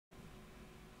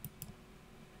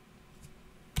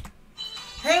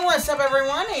Hey, what's up,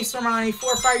 everyone? Ace Armani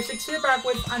 456 here, back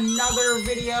with another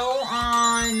video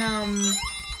on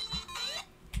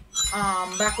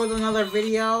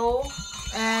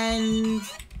and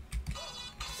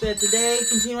so today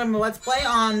continuing my Let's Play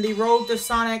on the Road to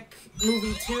Sonic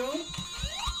Movie 2.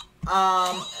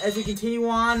 As we continue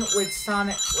on with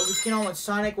Sonic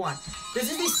 1.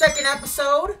 This is the second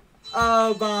episode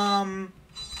of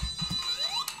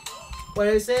what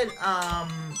is it?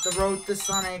 The Road to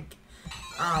Sonic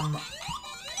Sonic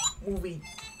Movie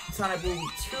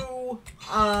 2.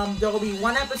 There will be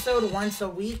one episode once a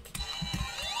week.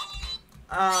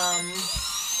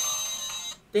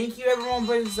 Thank you everyone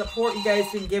for the support you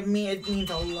guys been giving me. It means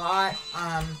a lot.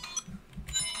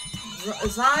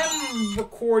 As I'm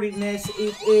recording this,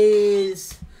 it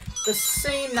is the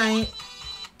same night,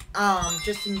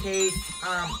 just in case,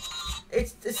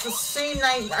 it's the same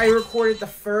night I recorded the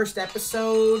first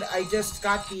episode. I just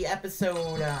got the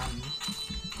episode,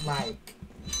 like,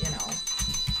 you know.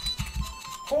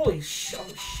 Holy oh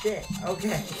shit,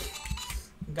 okay.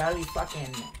 Gotta be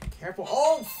fucking careful.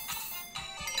 Oh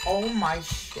my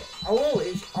shit. Oh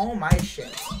my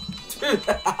shit.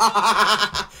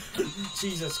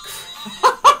 Jesus Christ.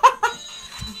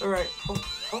 Alright. Oh,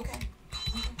 okay.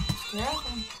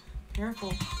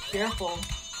 Careful.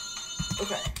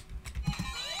 Okay.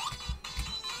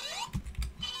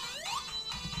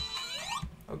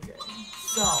 Okay.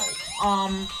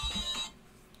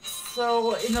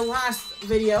 So in the last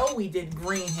video we did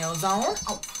Green Hill Zone.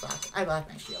 Oh fuck, I lost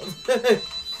my shield.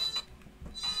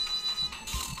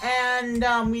 And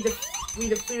we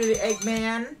defeated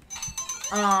Eggman.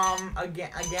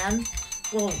 Again.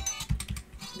 Well,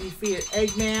 we defeated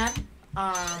Eggman.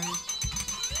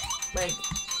 Like,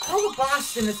 all the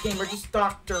bosses in this game are just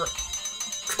Dr.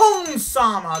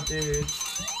 Kung-sama, dude.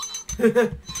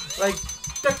 Like,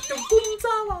 Dr.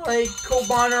 Kung-sama, like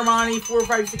Koban Armani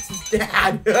 456's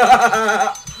dad.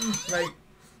 Like,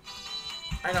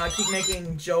 I know I keep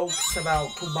making jokes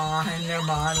about Koban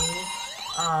Armani.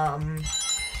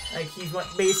 Like, he's what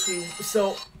basically,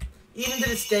 so even to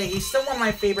this day, he's still one of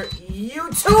my favorite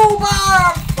YouTubers.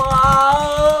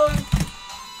 Fuck!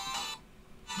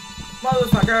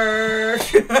 Motherfucker!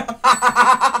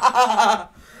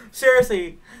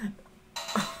 Seriously.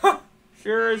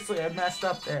 Seriously, I messed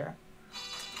up there.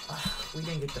 Ugh, we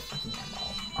didn't get the fucking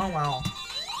ammo. Oh well.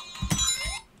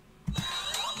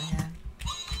 Man.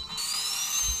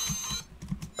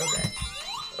 Okay.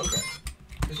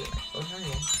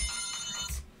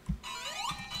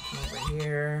 Over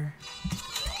here.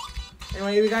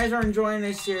 Anyway, if you guys are enjoying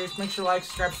this series, make sure to like,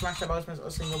 subscribe, smash that bell, miss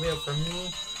a single video from me.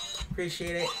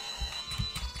 Appreciate it.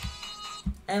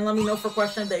 And let me know for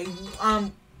question of the day.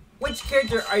 Which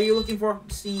character are you looking forward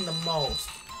to seeing the most?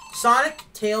 Sonic,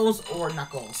 Tails, or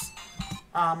Knuckles?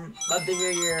 Love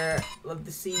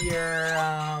to see your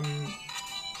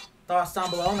thoughts down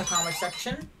below in the comment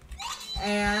section.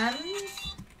 And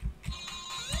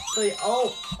so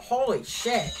oh, holy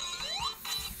shit.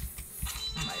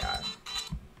 Oh my god.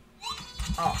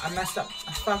 Oh, I messed up.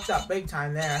 I fucked up big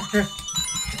time there.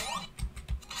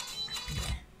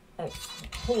 Oh,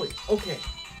 holy, okay.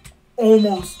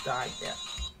 Almost died there.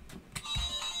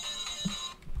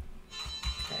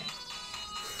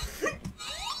 Okay.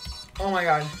 Oh my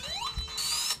god.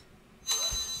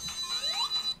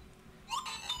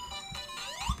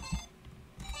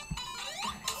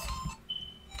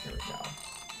 There we go.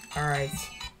 Alright.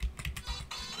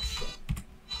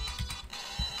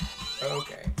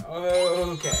 Okay.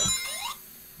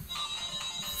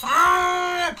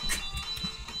 Fuck!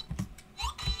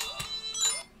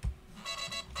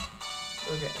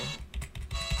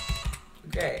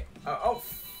 Okay. Oh.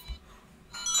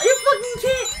 Are you fucking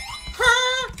kidding?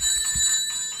 Huh?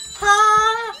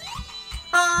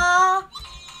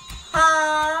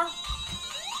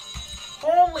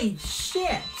 Holy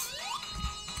shit,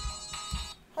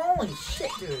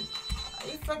 dude. Are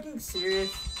you fucking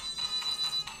serious?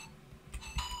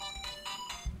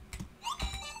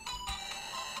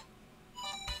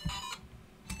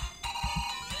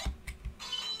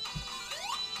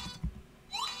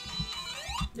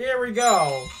 There we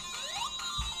go.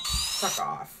 Fuck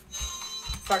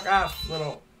off,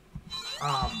 little,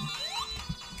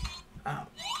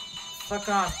 fuck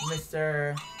off,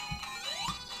 Mr.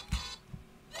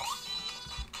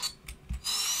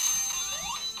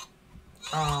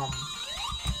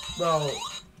 Little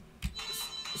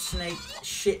snake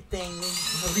shit thing,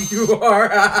 whoever you are.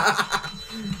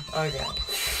 Okay.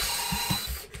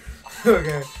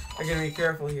 Okay, I gotta be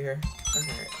careful here.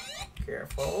 Okay,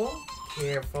 careful.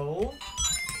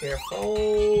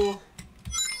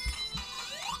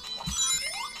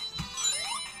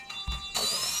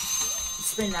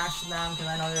 spin dash them because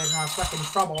I know they're not fucking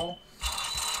trouble.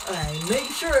 Okay,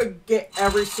 make sure to get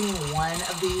every single one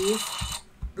of these.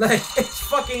 Like, it's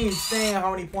fucking insane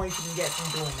how many points you can get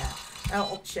from doing that.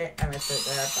 Oh, shit, I missed it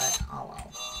there, but oh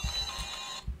well.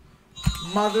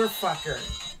 Motherfucker.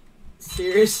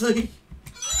 Seriously?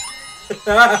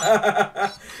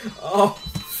 Oh.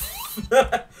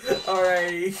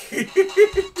 Alrighty.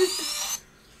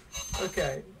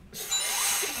 Okay.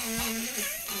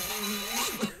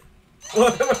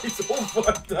 What am I so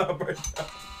fucked up right now?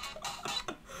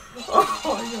 Oh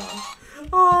my god.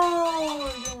 Oh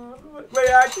my god. My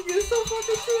acting is so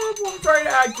fucking terrible. I'm trying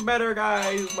to act better,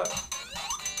 guys,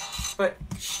 but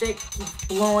shit keeps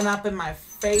blowing up in my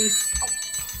face. Oh.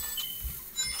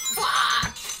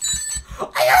 Fuck!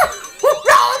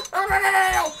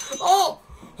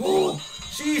 Oh,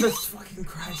 Jesus fucking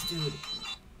Christ, dude.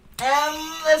 And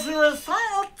as a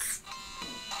result,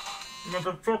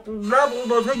 motherfucking Rebel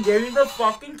doesn't give me the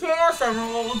fucking Chaos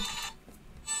Emerald.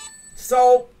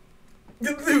 So,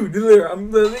 dude,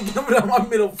 I'm literally giving out my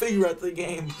middle finger at the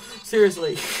game.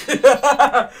 Seriously.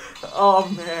 Oh,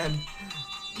 man.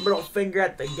 Middle finger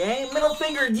at the game? Middle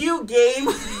finger at you, game!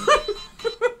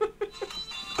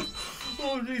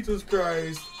 Oh, Jesus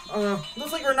Christ.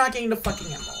 Looks like we're not getting the fucking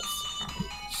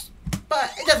emeralds.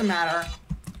 But, it doesn't matter.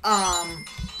 Oh,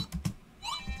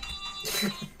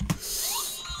 shit.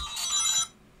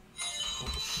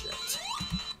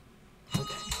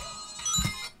 Okay.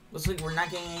 Looks like we're not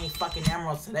getting any fucking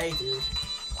emeralds today, dude.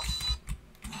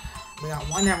 We got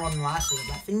one emerald in the last week,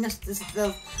 but I think this is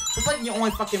like the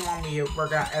only fucking one we're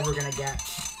ever gonna get.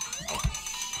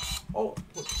 Oh,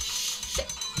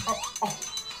 shit.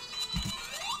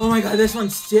 Oh my god, this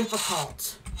one's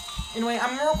difficult. Anyway,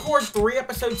 I'm gonna record 3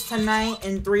 episodes tonight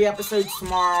and 3 episodes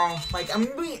tomorrow. Like, I'm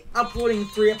gonna be uploading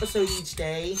 3 episodes each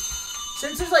day.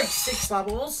 Since there's like 6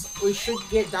 levels, we should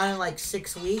get done in like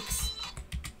 6 weeks.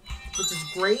 Which is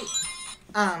great.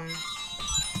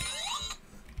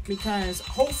 Because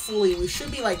hopefully we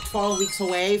should be like 12 weeks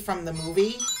away from the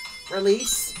movie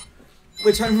release.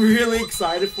 Which I'm really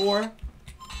excited for.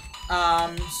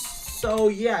 So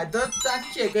yeah, that's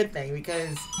actually a good thing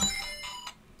because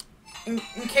in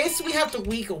case we have to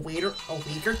wait a week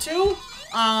or two,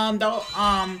 an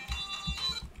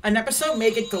episode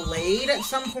may get delayed at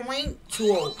some point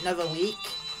to another week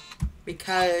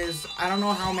because I don't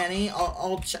know how many.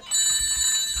 I'll check.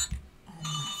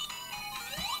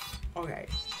 Okay.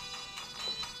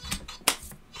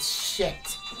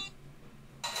 Shit.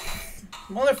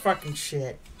 Motherfucking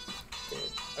shit. Dude.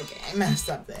 Okay, I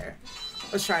messed up there.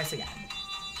 Let's try this again.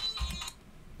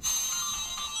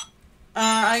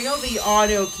 I know the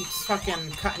audio keeps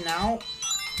fucking cutting out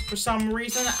for some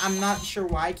reason. I'm not sure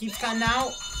why it keeps cutting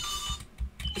out.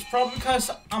 It's probably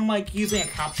because I'm like using a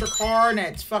capture card and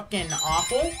it's fucking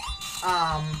awful.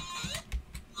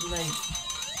 Like,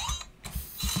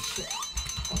 shit.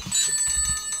 Oh shit.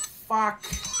 Fuck.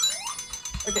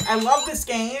 Okay, I love this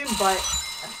game, but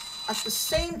at the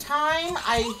same time,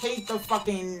 I hate the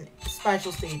fucking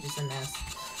special stages in this.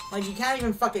 Like, you can't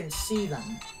even fucking see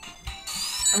them.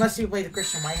 Unless you play the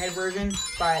Christian Whitehead version,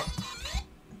 but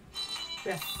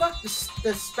yeah, fuck the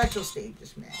special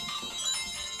stages, man.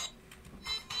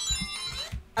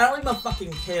 I don't even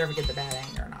fucking care if we get the bad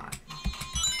ending or not.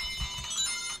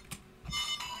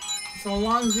 So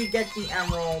long as we get the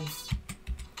emeralds,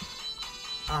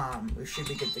 we should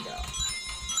be good to go.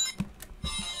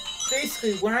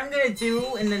 Basically, what I'm gonna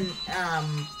do, and then,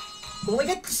 when we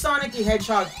get to Sonic the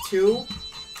Hedgehog 2,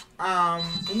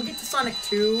 when we get to Sonic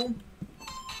 2,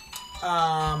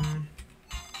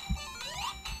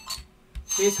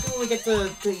 basically when we get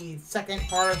to the second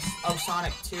part of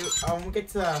Sonic 2, when we get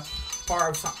to the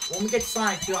part of when we get to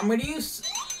Sonic 2, I'm gonna use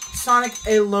Sonic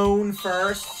alone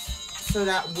first, so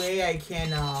that way I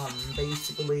can,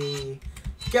 basically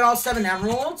get all 7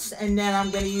 emeralds, and then I'm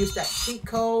gonna use that cheat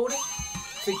code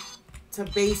to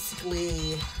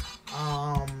basically,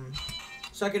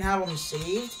 so I can have them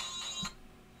saved.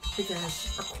 Because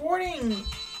recording,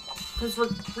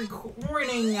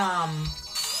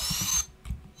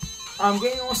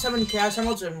 getting all 7 Chaos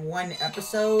Emeralds in one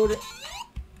episode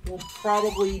will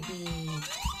probably be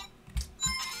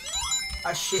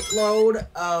a shitload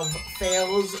of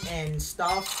fails and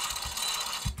stuff.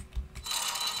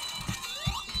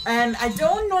 And I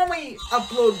don't normally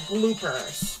upload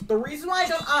bloopers. The reason why I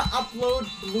don't upload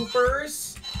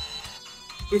bloopers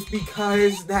is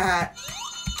because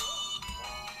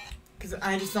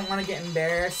I just don't want to get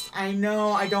embarrassed. I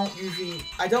know I don't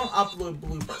upload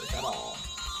bloopers at all.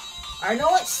 I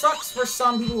know it sucks for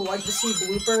some people who like to see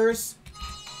bloopers.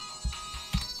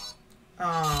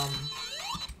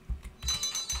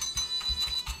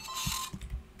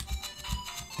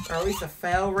 or at least a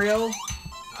fail reel.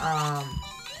 Alright,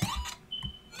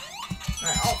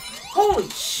 oh, holy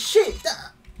shit!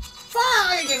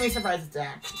 Fuck! It gave me a surprise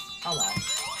attack. Oh well.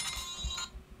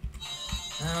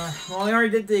 Well, we already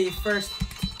did the first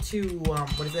two, what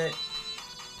is it?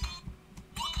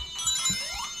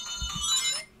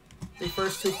 The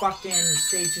first two fucking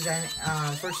stages and,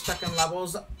 first, second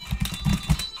levels.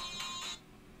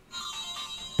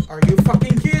 Are you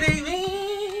fucking kidding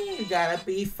me? You gotta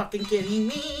be fucking kidding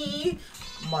me.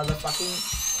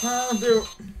 Motherfucking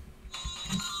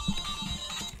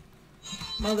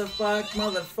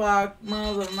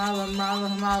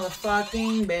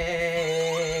motherfucking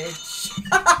bitch.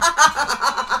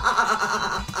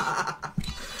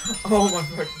 Oh my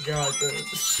fucking god, dude.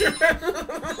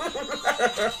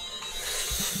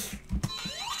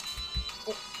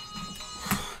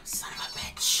 Son of a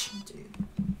bitch, dude.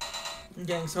 I'm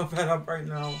getting so fed up right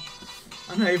now.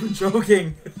 I'm not even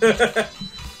joking.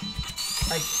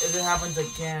 Like, if it happens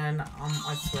again,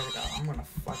 I swear to God, I'm gonna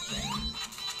fucking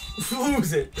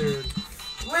lose it, dude.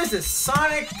 What is this?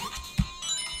 Sonic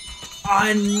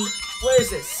what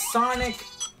is this? Sonic.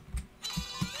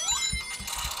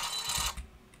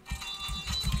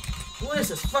 What is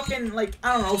this? Fucking, like,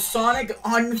 I don't know, Sonic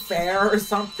Unfair or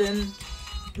something.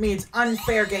 I mean, it's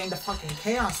unfair getting the fucking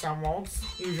Chaos Emeralds,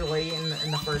 usually, in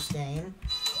the first game.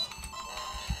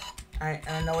 And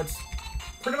I know it's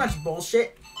pretty much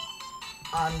bullshit.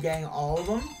 I'm getting all of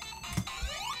them.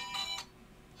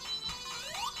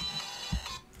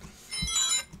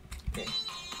 Okay.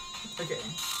 Okay.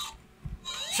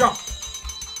 Jump!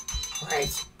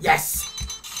 Right. Yes!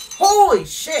 Holy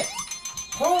shit!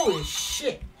 Holy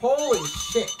shit! Holy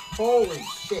shit! Holy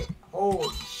shit!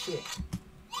 Holy shit!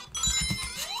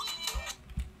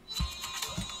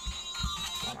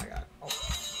 Oh my god. Oh.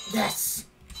 Yes!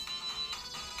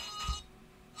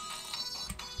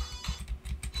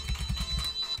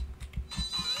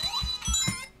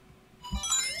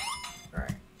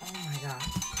 Alright. Oh my god.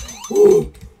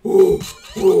 Ooh! Ooh!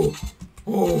 Ooh!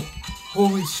 Oh!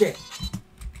 Holy shit!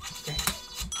 Okay.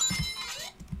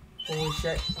 Holy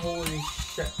shit! Holy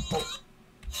shit! Oh.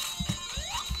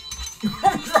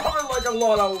 I'm dropping like a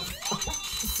lot of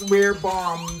weird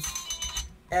bombs.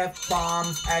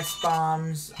 F-bombs,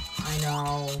 S-bombs. I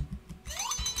know.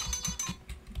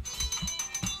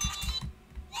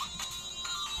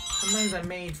 Sometimes I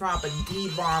may drop a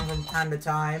D-bomb from time to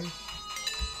time.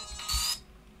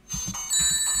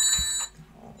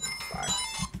 Oh, fuck.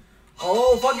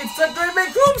 Oh, fuck, it's the Great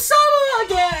Big Boom Summer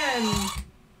again!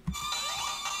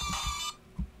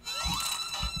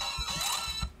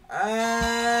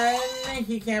 And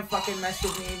he can't fucking mess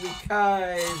with me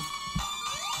because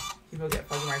people get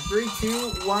fucking right. 3,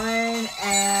 2, 1,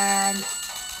 and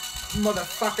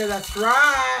motherfucker, that's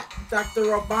right. Dr.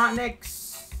 Robotnik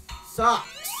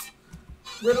sucks.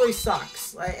 Literally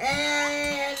sucks. Like,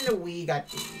 and we got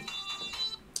the.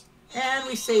 And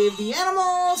we saved the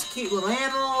animals, cute little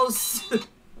animals.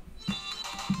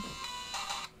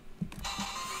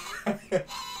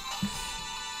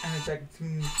 And Jackie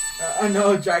Chun. I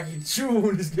know Jackie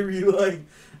Chun is gonna be like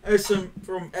from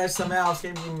SML is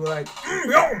gonna be like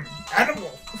yum,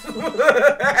 animal.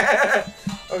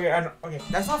 Okay, okay,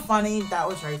 that's not funny. That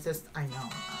was racist. I know.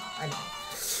 I know.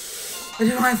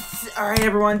 Alright,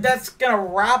 everyone, that's gonna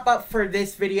wrap up for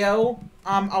this video.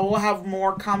 I will have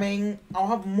more coming. I'll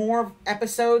have more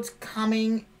episodes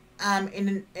coming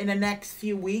in the next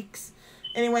few weeks.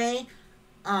 Anyway,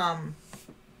 and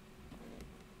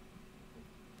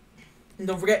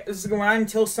don't forget, this is going on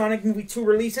until Sonic Movie 2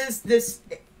 releases this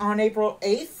on April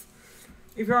 8th.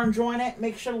 If you're enjoying it,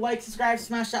 make sure to like, subscribe,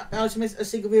 smash that bell to miss a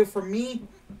single video from me.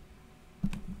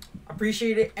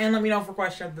 Appreciate it, and let me know for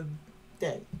question of the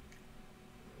day.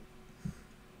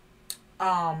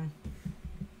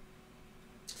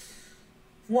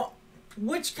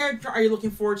 Which character are you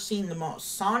looking forward to seeing the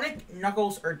most? Sonic,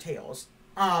 Knuckles, or Tails?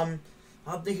 I'd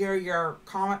love to hear your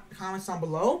comments down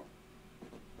below.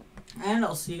 And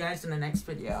I'll see you guys in the next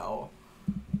video.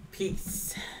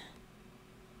 Peace.